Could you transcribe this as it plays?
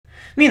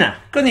Mina,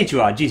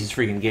 konnichiwa,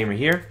 JesusFreakinGamer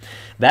here.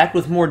 Back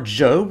with more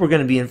Job. We're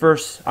going to be in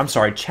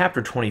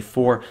chapter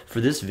 24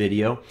 for this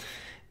video.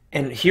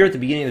 And here at the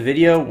beginning of the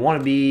video, want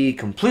to be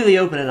completely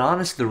open and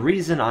honest. The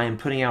reason I am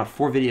putting out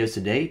 4 videos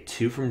today,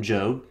 2 from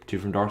Job, 2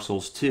 from Dark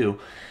Souls 2,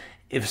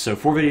 4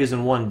 videos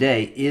in one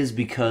day, is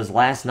because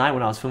last night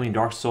when I was filming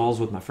Dark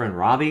Souls with my friend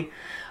Robbie,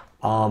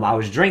 I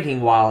was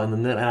drinking while in the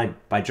middle, and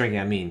by drinking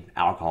I mean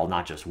alcohol,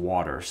 not just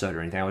water or soda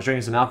or anything. I was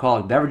drinking some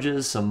alcoholic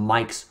beverages, some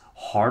Mike's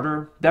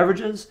Harder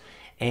beverages,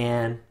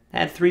 and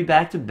had 3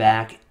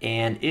 back-to-back,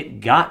 and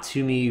it got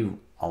to me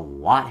a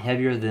lot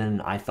heavier than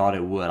I thought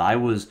it would.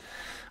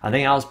 I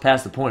think I was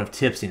past the point of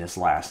tipsiness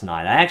last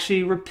night. I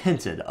actually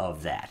repented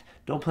of that.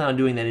 Don't plan on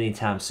doing that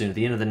anytime soon. At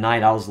the end of the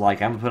night, I was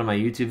like, I'm going to put on my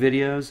YouTube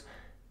videos,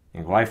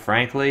 and quite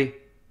frankly,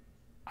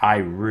 I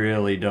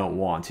really don't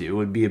want to. It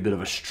would be a bit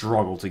of a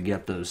struggle to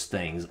get those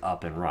things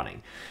up and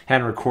running.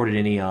 Hadn't recorded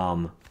any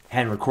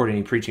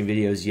preaching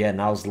videos yet,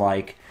 and I was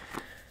like,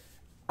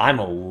 I'm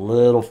a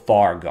little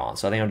far gone,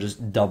 so I think I'll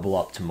just double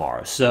up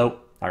tomorrow. So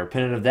I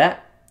repented of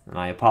that, and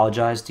I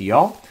apologize to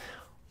y'all.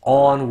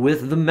 On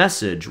with the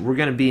message. We're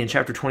going to be in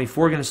chapter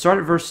 24. We're going to start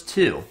at verse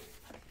 2.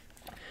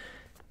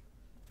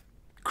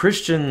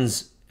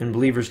 Christians and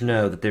believers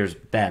know that there's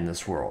bad in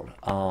this world.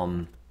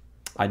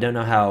 I don't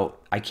know how,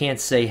 I can't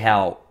say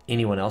how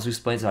anyone else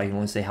explains it. I can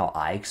only say how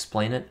I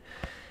explain it.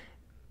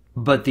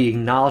 But the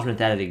acknowledgement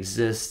that it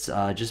exists,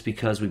 just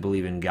because we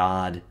believe in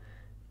God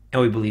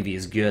and we believe He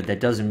is good, that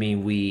doesn't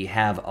mean we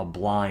have a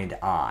blind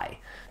eye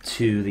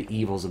to the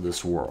evils of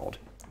this world.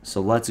 So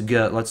let's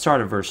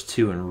start at verse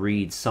 2 and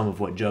read some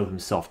of what Job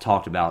himself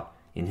talked about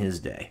in his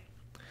day.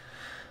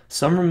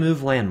 Some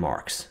remove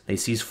landmarks. They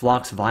seize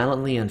flocks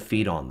violently and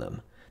feed on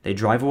them. They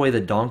drive away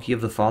the donkey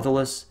of the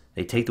fatherless.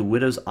 They take the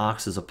widow's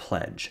ox as a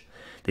pledge.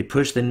 They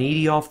push the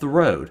needy off the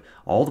road.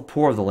 All the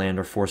poor of the land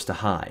are forced to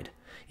hide.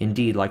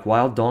 Indeed, like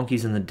wild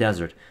donkeys in the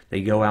desert,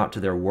 they go out to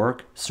their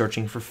work,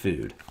 searching for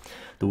food.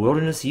 The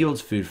wilderness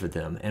yields food for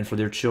them and for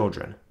their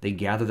children. They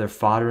gather their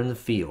fodder in the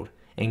field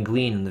and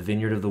glean in the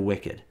vineyard of the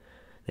wicked.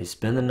 They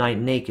spend the night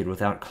naked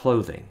without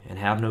clothing and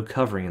have no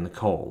covering in the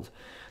cold.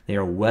 They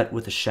are wet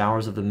with the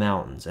showers of the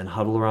mountains and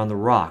huddle around the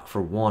rock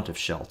for want of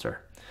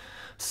shelter.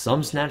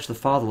 Some snatch the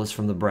fatherless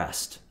from the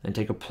breast and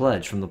take a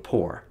pledge from the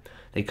poor.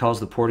 They cause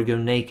the poor to go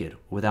naked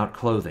without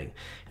clothing,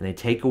 and they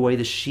take away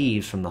the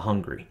sheaves from the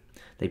hungry.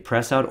 They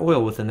press out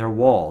oil within their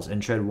walls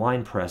and tread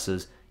wine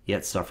presses,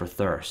 yet suffer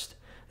thirst.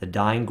 The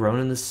dying groan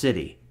in the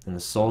city, and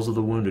the souls of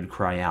the wounded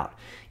cry out,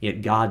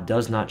 yet God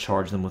does not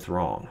charge them with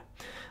wrong.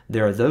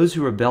 There are those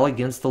who rebel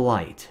against the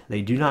light.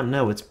 They do not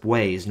know its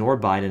ways, nor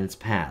abide in its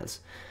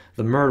paths.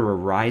 The murderer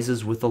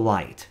rises with the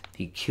light.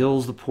 He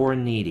kills the poor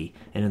and needy,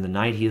 and in the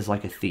night he is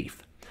like a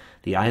thief.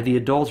 The eye of the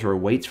adulterer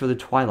waits for the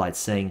twilight,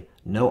 saying,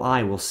 No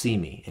eye will see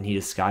me, and he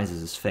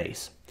disguises his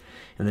face.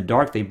 In the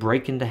dark they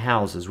break into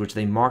houses, which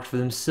they marked for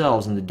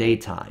themselves in the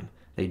daytime.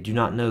 They do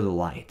not know the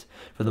light,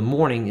 for the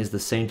morning is the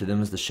same to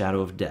them as the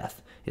shadow of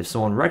death. If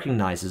someone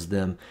recognizes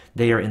them,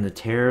 they are in the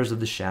terrors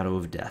of the shadow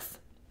of death.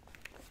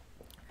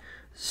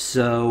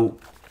 So,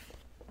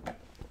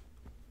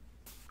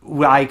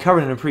 I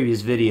covered in a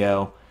previous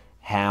video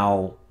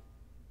how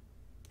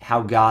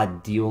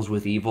God deals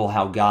with evil,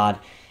 how God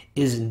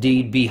is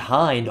indeed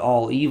behind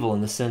all evil,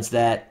 in the sense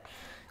that,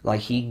 like,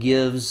 He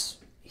gives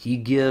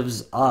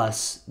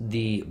us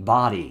the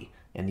body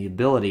and the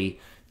ability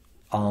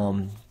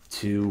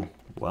to,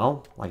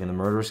 well, like in the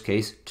murderous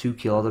case, to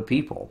kill other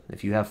people.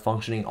 If you have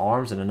functioning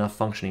arms and enough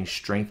functioning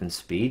strength and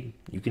speed,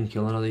 you can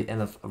kill another,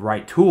 and the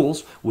right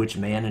tools, which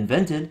man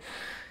invented,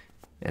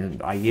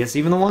 and I guess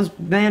even the ones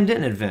man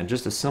didn't invent,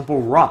 just a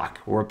simple rock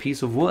or a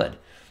piece of wood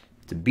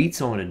to beat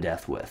someone to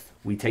death with.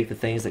 We take the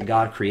things that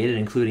God created,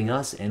 including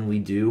us, and we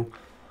do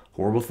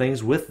horrible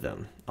things with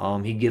them.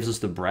 He gives us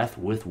the breath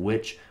with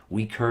which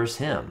we curse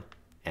Him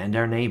and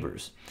our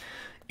neighbors.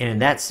 And in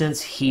that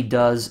sense, He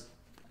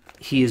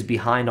is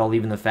behind all,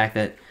 even the fact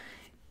that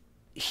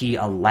He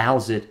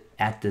allows it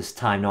at this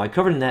time. Now, I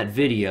covered in that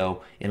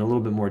video in a little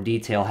bit more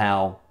detail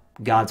how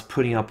God's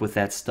putting up with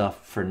that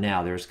stuff for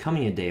now. There's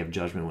coming a day of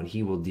judgment when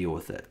He will deal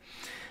with it.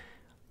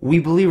 We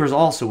believers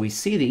also, we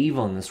see the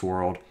evil in this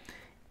world,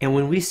 and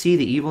when we see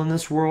the evil in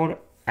this world,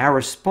 our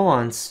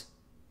response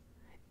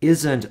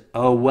isn't,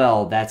 oh,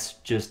 well, that's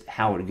just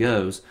how it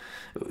goes.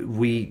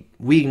 We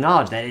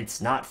acknowledge that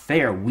it's not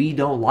fair. We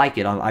don't like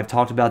it. I've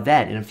talked about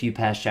that in a few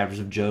past chapters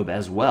of Job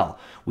as well.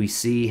 We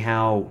see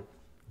how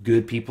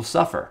good people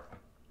suffer,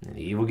 and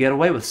the evil get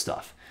away with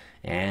stuff.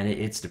 And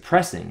it's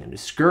depressing and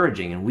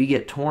discouraging, and we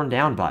get torn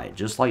down by it,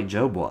 just like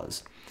Job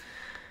was.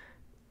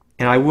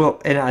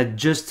 And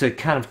just to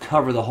kind of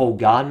cover the whole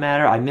God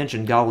matter, I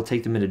mentioned God will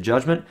take them into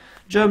judgment.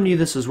 Job knew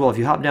this as well. If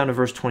you hop down to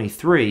verse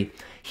 23,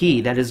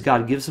 He, that is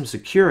God, gives them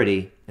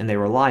security, and they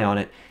rely on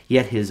it,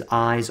 yet His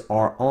eyes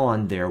are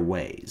on their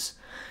ways.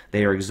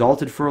 They are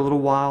exalted for a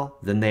little while,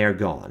 then they are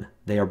gone.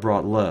 They are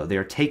brought low. They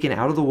are taken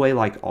out of the way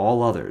like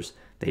all others.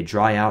 They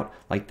dry out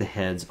like the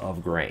heads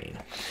of grain.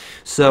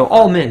 So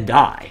all men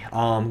die.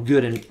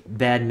 Good and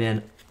bad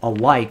men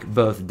alike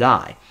both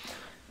die.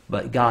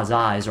 But God's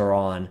eyes are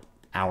on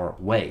our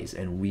ways,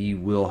 and we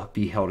will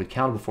be held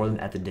accountable for them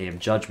at the day of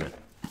judgment.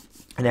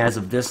 And as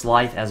of this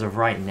life, as of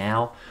right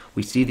now,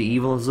 we see the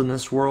evils in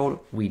this world,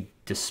 we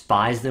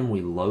despise them,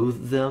 we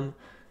loathe them,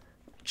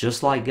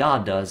 just like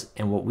God does.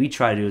 And what we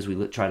try to do is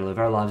we try to live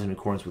our lives in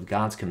accordance with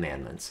God's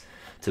commandments,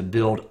 to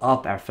build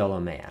up our fellow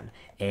man.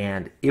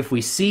 And if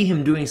we see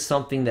him doing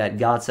something that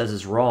God says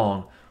is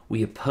wrong,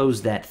 we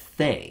oppose that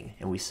thing,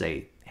 and we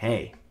say,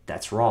 hey,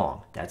 that's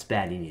wrong, that's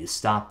bad, you need to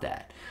stop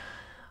that.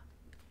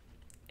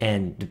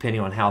 And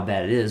depending on how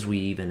bad it is, we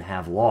even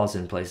have laws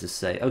in place to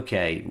say,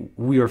 okay,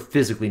 we are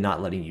physically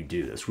not letting you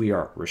do this. We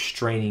are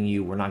restraining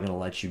you. We're not going to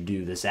let you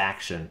do this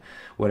action,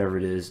 whatever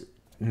it is,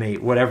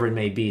 whatever it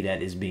may be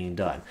that is being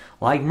done.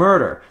 Like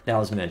murder that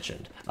was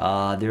mentioned.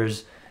 I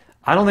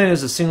don't think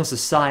there's a single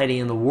society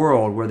in the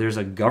world where there's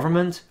a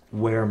government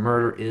where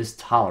murder is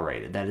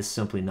tolerated. That is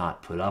simply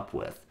not put up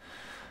with.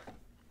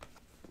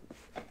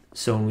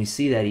 So when we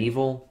see that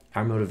evil,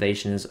 our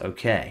motivation is,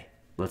 okay,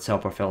 let's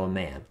help our fellow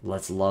man.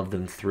 Let's love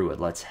them through it.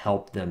 Let's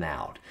help them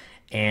out.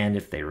 And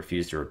if they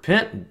refuse to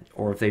repent,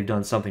 or if they've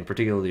done something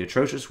particularly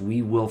atrocious,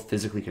 we will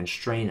physically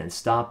constrain and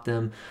stop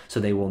them so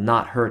they will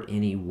not hurt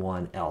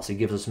anyone else. It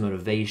gives us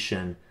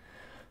motivation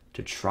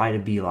to try to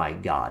be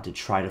like God, to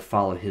try to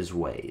follow his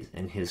ways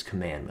and his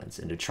commandments,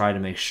 and to try to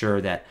make sure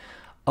that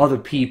other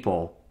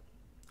people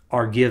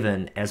are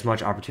given as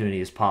much opportunity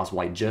as possible.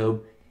 Like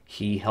Job,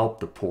 he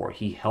helped the poor,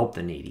 he helped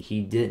the needy.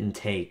 He didn't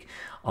take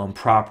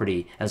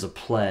property as a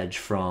pledge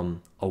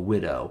from a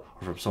widow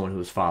or from someone who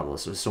was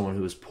fatherless or someone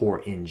who was poor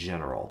in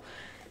general.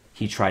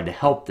 He tried to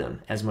help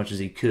them as much as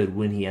he could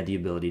when he had the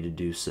ability to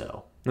do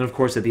so. And of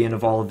course, at the end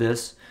of all of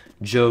this,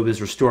 Job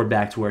is restored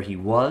back to where he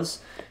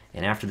was,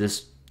 and after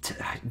this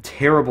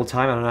terrible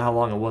time, I don't know how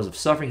long it was, of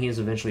suffering, he is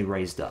eventually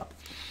raised up.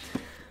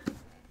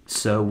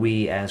 So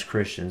we as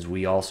Christians,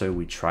 we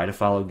try to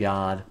follow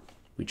God,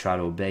 we try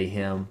to obey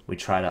him, we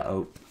try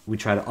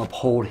to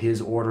uphold his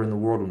order in the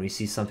world. When we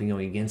see something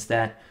going against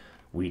that,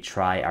 we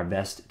try our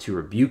best to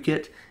rebuke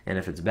it, and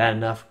if it's bad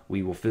enough,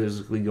 we will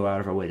physically go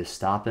out of our way to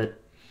stop it.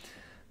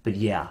 But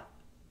yeah,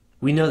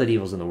 we know that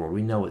evil's in the world,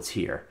 we know it's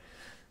here,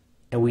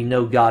 and we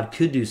know God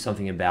could do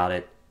something about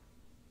it,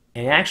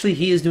 and actually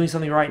he is doing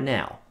something right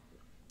now.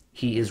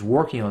 He is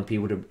working on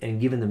people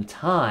and giving them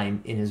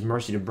time in his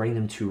mercy to bring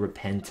them to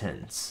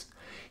repentance.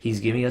 He's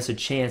giving us a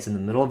chance in the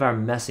middle of our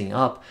messing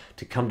up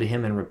to come to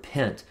him and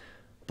repent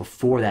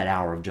before that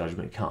hour of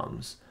judgment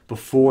comes,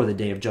 before the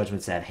day of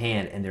judgment's at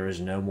hand and there is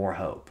no more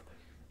hope.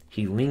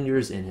 He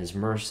lingers in his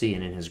mercy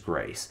and in his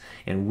grace.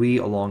 And we,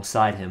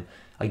 alongside him,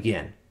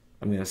 again,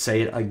 I'm going to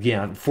say it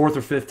again, fourth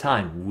or fifth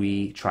time,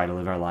 we try to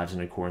live our lives in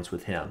accordance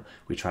with him.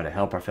 We try to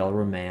help our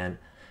fellow man,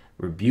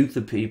 rebuke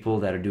the people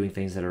that are doing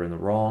things that are in the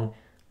wrong,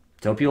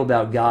 tell people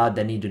about God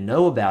that need to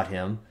know about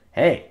him.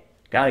 Hey,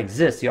 God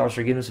exists. He offers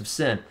forgiveness of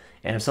sin.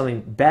 And if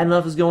something bad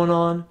enough is going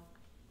on,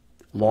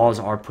 laws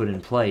are put in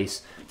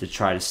place to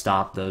try to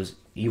stop those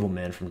evil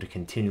men from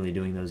continually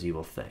doing those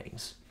evil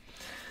things.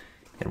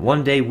 And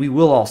one day we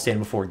will all stand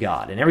before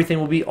God, and everything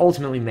will be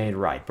ultimately made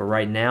right. But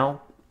right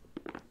now,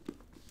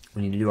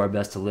 we need to do our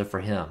best to live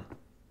for him,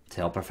 to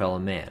help our fellow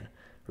man.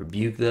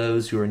 Rebuke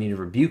those who are in need of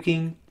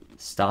rebuking,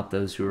 stop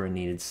those who are in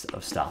need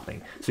of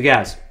stopping. So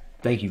guys,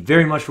 thank you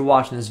very much for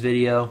watching this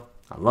video.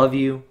 I love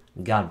you,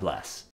 and God bless.